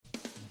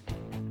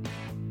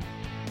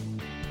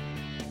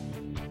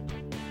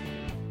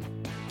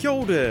Kia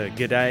ora,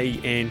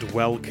 g'day and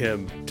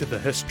welcome to the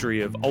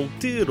history of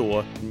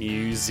Aotearoa,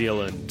 New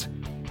Zealand.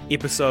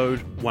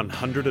 Episode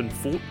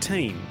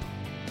 114,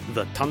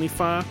 the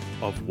Taniwha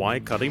of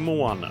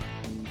Waikaremoana.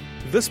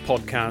 This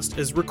podcast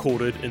is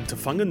recorded in Te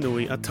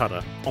Whanganui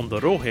Atara on the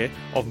rohe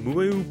of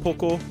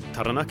Mueupoko,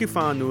 Taranaki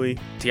Whānui,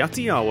 Te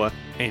Atiawa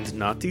and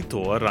Ngāti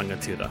Toa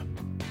Rangatira.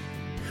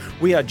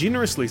 We are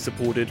generously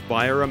supported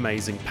by our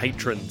amazing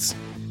patrons.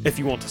 If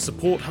you want to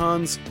support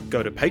Hans,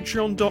 go to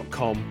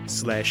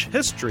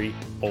patreon.com/history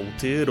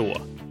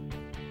Aotearoa.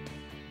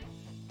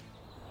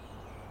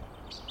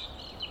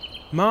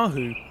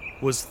 Mahu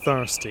was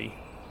thirsty.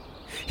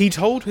 He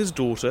told his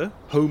daughter,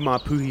 Ho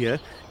Mapuhia,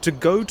 to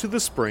go to the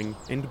spring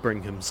and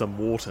bring him some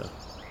water.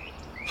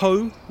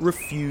 Ho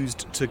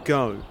refused to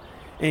go,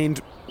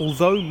 and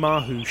although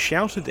Mahu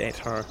shouted at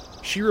her,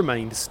 she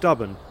remained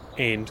stubborn,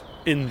 and,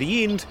 in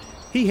the end,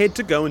 he had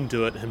to go and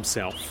do it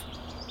himself.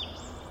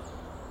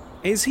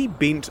 As he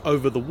bent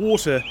over the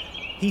water,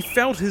 he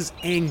felt his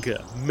anger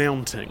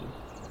mounting.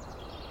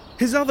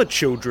 His other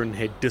children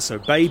had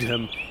disobeyed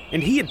him,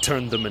 and he had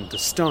turned them into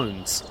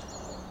stones.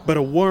 But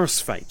a worse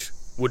fate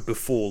would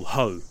befall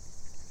Ho.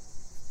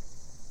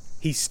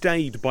 He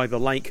stayed by the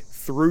lake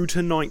through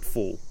to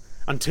nightfall,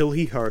 until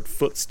he heard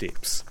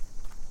footsteps.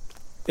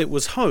 It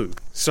was Ho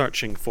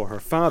searching for her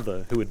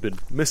father, who had been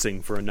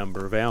missing for a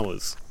number of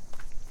hours.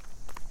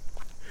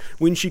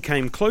 When she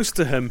came close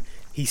to him,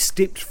 he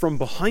stepped from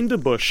behind a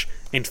bush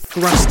and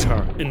thrust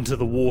her into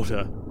the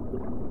water.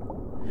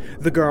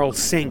 The girl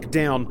sank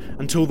down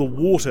until the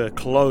water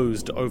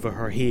closed over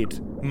her head.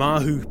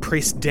 Mahu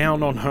pressed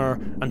down on her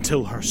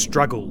until her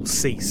struggle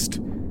ceased.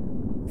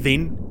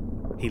 Then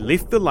he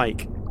left the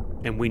lake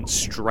and went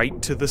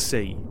straight to the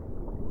sea.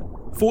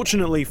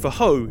 Fortunately for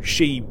Ho,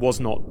 she was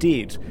not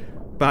dead,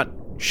 but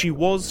she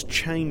was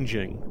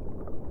changing.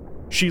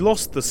 She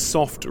lost the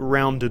soft,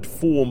 rounded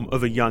form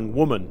of a young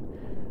woman,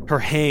 her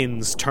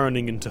hands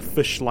turning into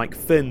fish-like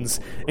fins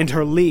and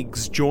her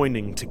legs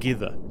joining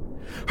together,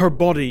 her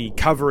body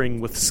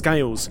covering with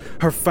scales,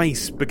 her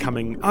face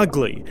becoming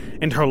ugly,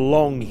 and her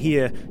long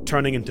hair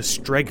turning into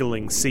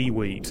straggling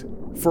seaweed.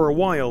 For a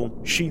while,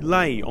 she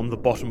lay on the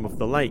bottom of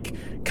the lake,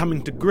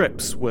 coming to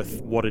grips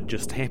with what had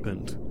just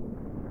happened.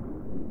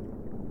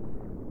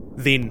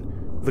 Then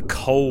the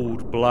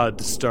cold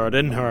blood stirred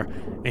in her,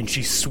 and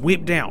she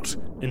swept out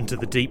into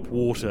the deep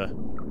water.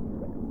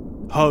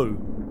 Ho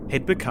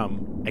had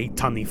become a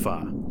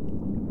Taniwha.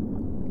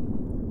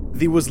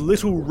 There was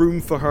little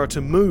room for her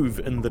to move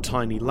in the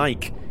tiny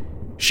lake.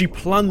 She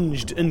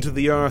plunged into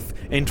the earth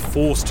and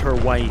forced her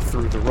way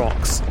through the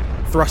rocks,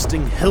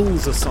 thrusting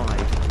hills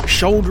aside,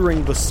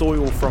 shouldering the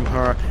soil from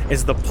her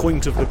as the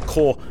point of the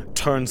ko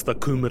turns the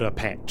kumara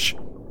patch.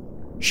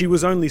 She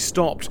was only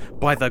stopped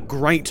by the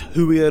great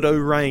Huiro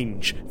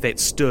range that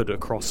stood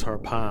across her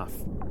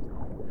path.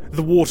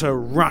 The water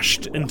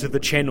rushed into the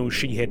channel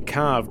she had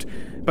carved,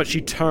 but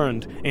she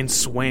turned and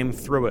swam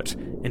through it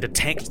and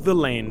attacked the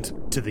land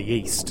to the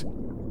east.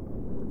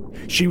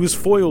 She was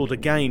foiled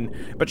again,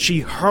 but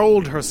she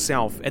hurled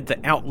herself at the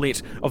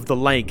outlet of the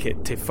lake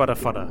at Te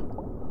Wharawhara.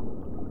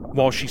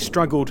 While she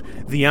struggled,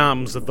 the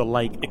arms of the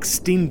lake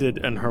extended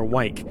in her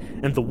wake,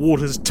 and the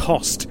waters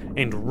tossed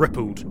and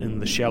rippled in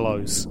the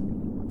shallows.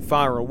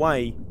 Far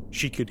away,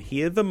 she could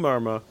hear the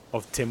murmur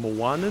of Te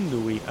Moana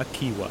Nui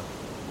Akiwa,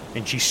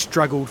 and she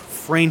struggled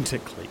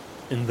frantically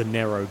in the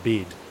narrow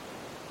bed.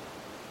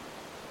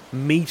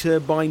 Metre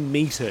by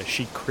metre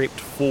she crept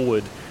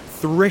forward,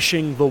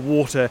 threshing the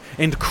water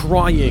and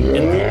crying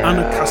in the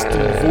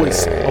unaccustomed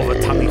voice of a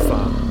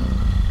Taniwha.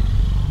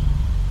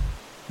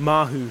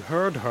 Mahu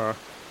heard her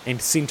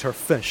and sent her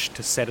fish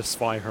to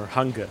satisfy her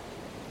hunger,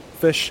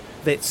 fish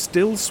that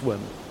still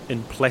swim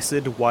in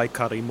placid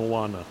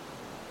Waikaremoana.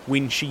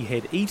 When she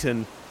had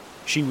eaten,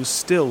 she was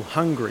still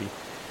hungry,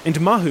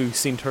 and Mahu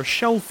sent her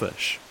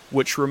shellfish,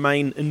 which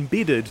remain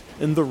embedded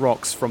in the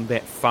rocks from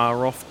that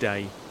far-off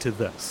day to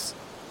this.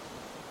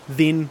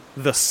 Then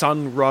the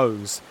sun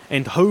rose,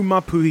 and Ho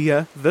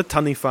Mapuhia, the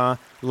Taniwha,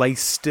 lay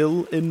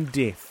still in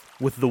death,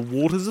 with the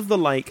waters of the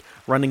lake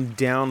running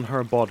down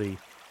her body,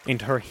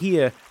 and her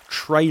hair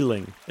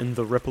trailing in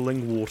the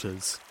rippling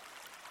waters.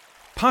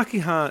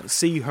 Pākehā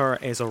see her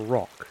as a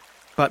rock,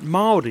 but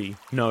Māori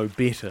know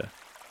better.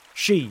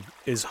 She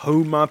is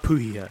Ho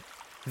Mapuhia,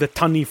 the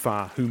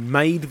Taniwha who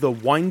made the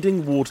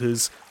winding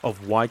waters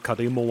of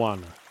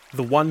Waikaremoana,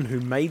 the one who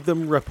made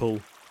them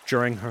ripple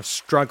during her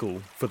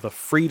struggle for the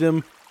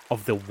freedom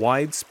of the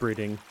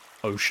wide-spreading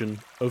ocean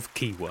of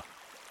Kiwa.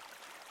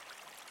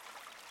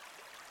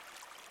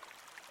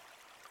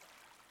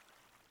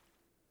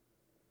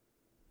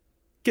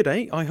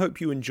 G'day, I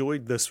hope you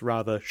enjoyed this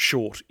rather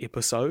short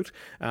episode.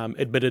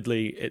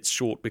 Admittedly, it's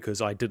short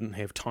because I didn't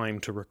have time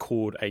to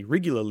record a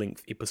regular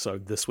length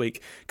episode this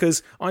week,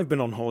 because I've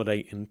been on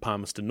holiday in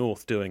Palmerston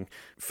North doing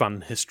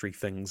fun history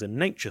things and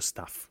nature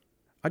stuff.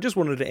 I just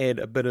wanted to add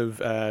a bit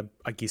of,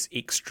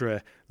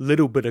 extra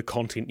little bit of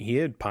content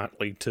here,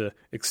 partly to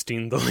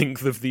extend the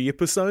length of the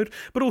episode,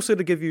 but also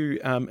to give you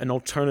an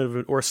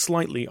alternative, or a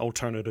slightly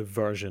alternative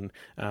version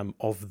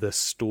of this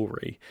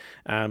story.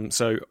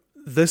 So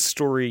this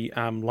story,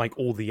 like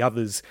all the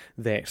others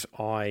that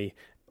I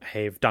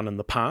have done in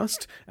the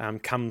past,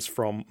 comes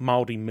from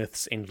Māori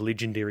Myths and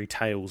Legendary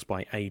Tales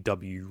by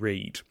A.W.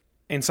 Reid.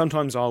 And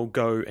sometimes I'll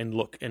go and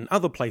look in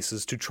other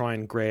places to try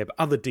and grab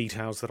other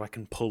details that I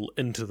can pull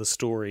into the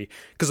story,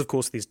 because of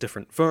course there's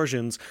different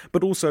versions,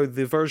 but also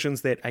the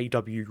versions that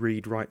A.W.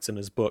 Reid writes in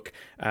his book,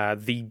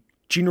 the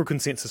general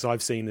consensus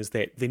I've seen is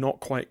that they're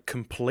not quite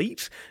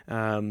complete,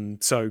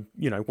 so,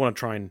 want to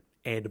try and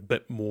add a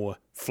bit more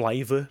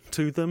flavour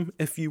to them,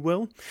 if you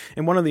will.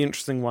 And one of the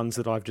interesting ones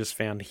that I've just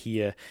found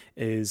here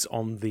is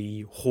on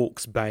the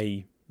Hawke's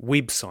Bay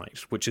website,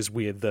 which is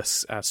where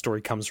this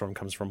story comes from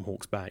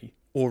Hawke's Bay.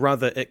 Or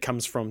rather, it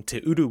comes from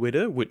Te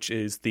Uruwera, which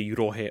is the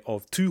rohe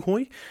of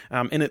Tūhoi,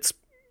 and it's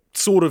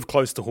sort of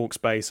close to Hawke's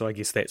Bay, so I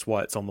guess that's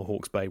why it's on the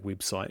Hawke's Bay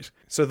website.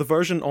 So the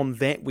version on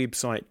that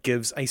website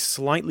gives a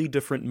slightly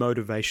different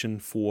motivation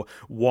for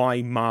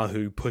why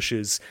Mahu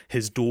pushes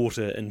his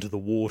daughter into the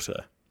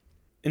water.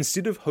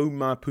 Instead of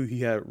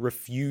Haumapuhia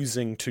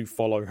refusing to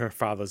follow her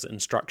father's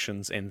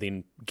instructions and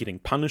then getting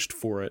punished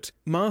for it,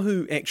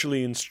 Mahu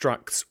actually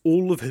instructs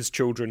all of his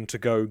children to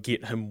go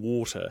get him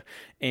water,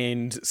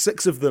 and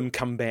 6 of them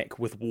come back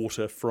with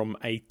water from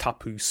a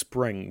tapu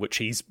spring, which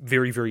he's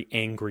very, very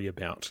angry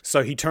about.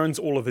 So he turns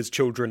all of his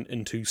children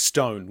into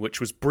stone, which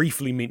was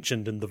briefly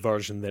mentioned in the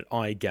version that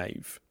I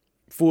gave.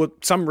 For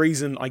some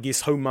reason, I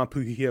guess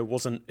Haumapuhia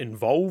wasn't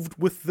involved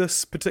with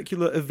this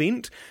particular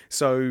event,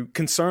 so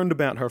concerned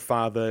about her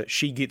father,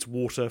 she gets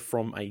water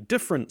from a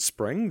different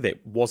spring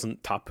that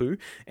wasn't tapu,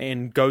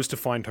 and goes to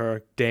find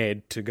her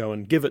dad to go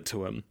and give it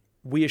to him.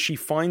 Where she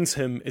finds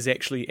him is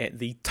actually at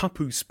the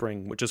tapu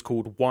spring, which is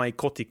called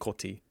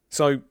Waikaremoana.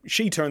 So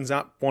she turns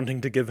up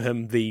wanting to give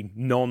him the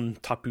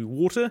non-tapu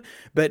water,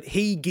 but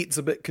he gets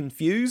a bit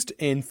confused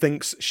and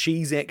thinks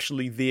she's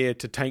actually there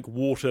to take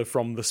water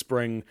from the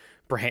spring,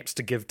 perhaps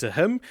to give to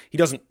him. He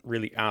doesn't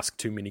really ask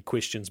too many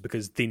questions,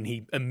 because then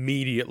he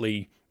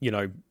immediately,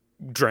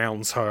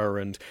 drowns her,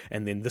 and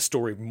then the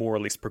story more or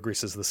less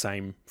progresses the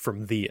same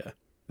from there.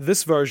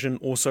 This version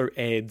also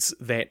adds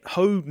that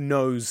Ho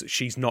knows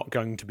she's not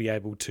going to be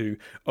able to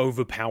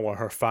overpower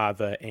her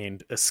father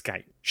and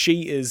escape.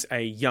 She is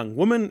a young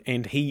woman,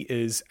 and he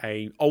is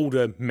a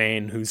older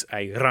man who's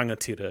a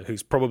rangatira,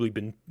 who's probably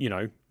been,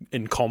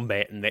 in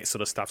combat and that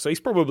sort of stuff. So he's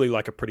probably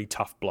like a pretty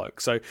tough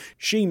bloke. So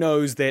she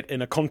knows that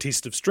in a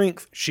contest of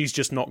strength, she's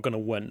just not going to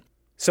win.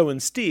 So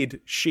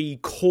instead, she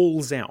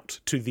calls out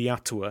to the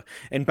atua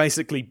and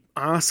basically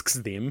asks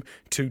them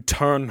to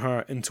turn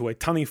her into a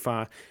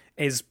taniwha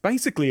as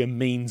basically a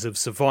means of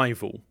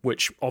survival,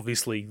 which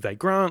obviously they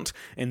grant,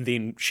 and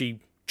then she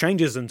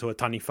changes into a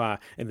taniwha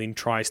and then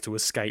tries to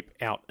escape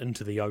out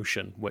into the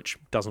ocean, which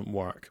doesn't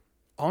work.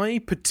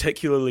 I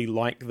particularly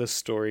like this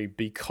story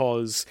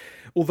because,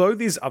 although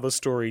there's other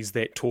stories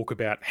that talk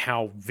about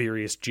how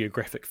various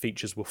geographic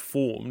features were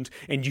formed,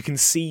 and you can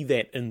see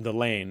that in the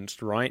land,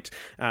 right?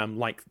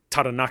 Like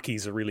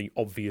Taranaki's a really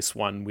obvious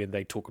one where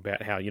they talk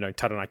about how,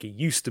 Taranaki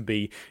used to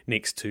be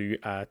next to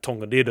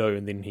Tongariro,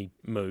 and then he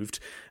moved,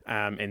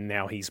 and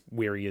now he's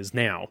where he is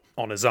now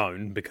on his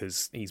own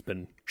because he's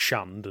been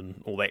shunned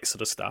and all that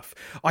sort of stuff.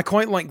 I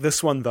quite like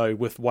this one though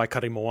with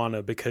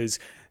Waikaremoana because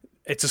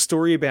it's a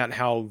story about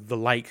how the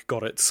lake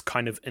got its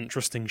kind of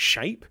interesting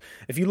shape.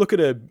 If you look at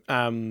a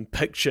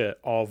picture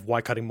of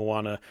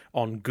Waikaremoana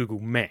on Google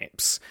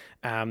Maps,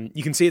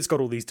 you can see it's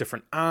got all these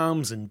different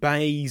arms and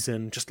bays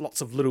and just lots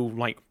of little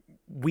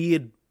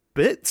weird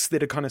bits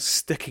that are kind of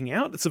sticking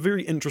out. It's a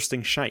very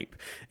interesting shape.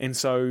 And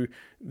so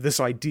this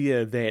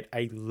idea that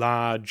a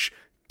large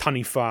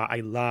taniwha,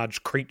 a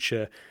large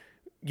creature,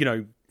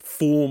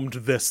 formed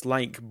this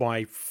lake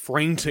by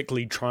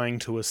frantically trying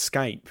to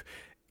escape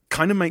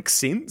kind of makes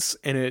sense.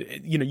 And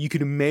it, you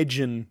can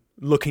imagine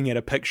looking at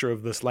a picture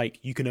of this lake,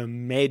 you can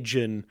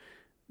imagine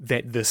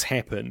that this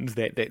happened,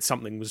 that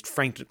something was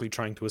frantically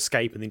trying to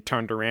escape and then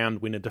turned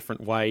around, went a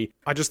different way.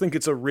 I just think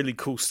it's a really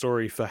cool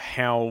story for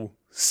how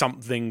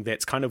something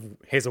that's kind of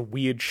has a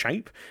weird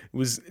shape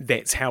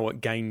that's how it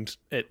gained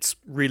its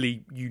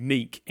really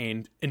unique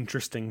and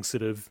interesting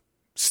sort of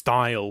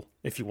style,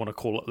 if you want to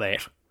call it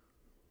that.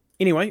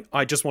 Anyway,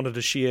 I just wanted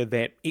to share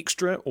that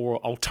extra or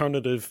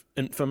alternative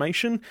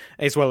information,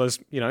 as well as,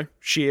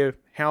 share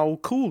how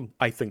cool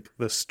I think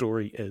this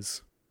story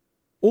is.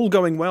 All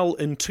going well,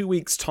 in 2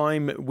 weeks'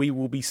 time, we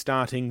will be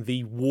starting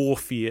the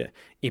Warfare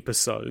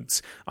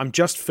episodes. I'm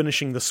just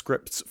finishing the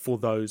scripts for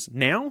those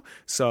now,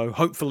 so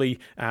hopefully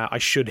I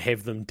should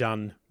have them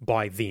done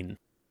by then.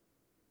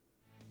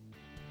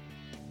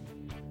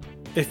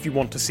 If you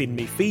want to send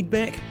me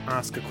feedback,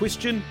 ask a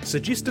question,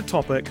 suggest a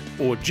topic,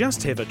 or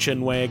just have a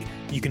chinwag,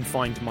 you can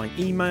find my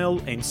email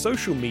and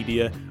social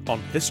media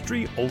on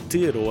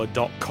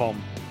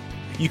historyaotearoa.com.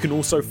 You can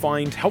also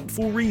find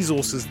helpful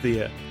resources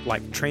there,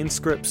 like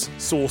transcripts,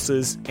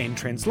 sources, and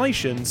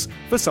translations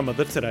for some of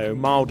the te reo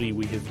Māori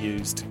we have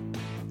used.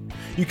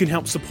 You can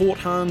help support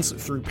Hans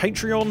through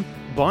Patreon,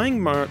 buying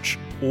merch,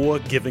 or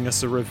giving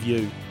us a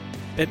review.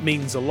 It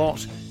means a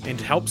lot and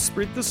helps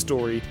spread the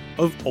story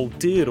of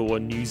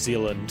Aotearoa New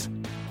Zealand.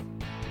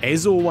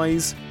 As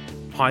always,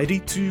 haere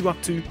tū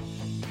atu,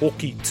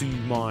 hoki tū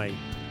mai.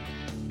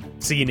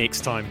 See you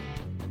next time.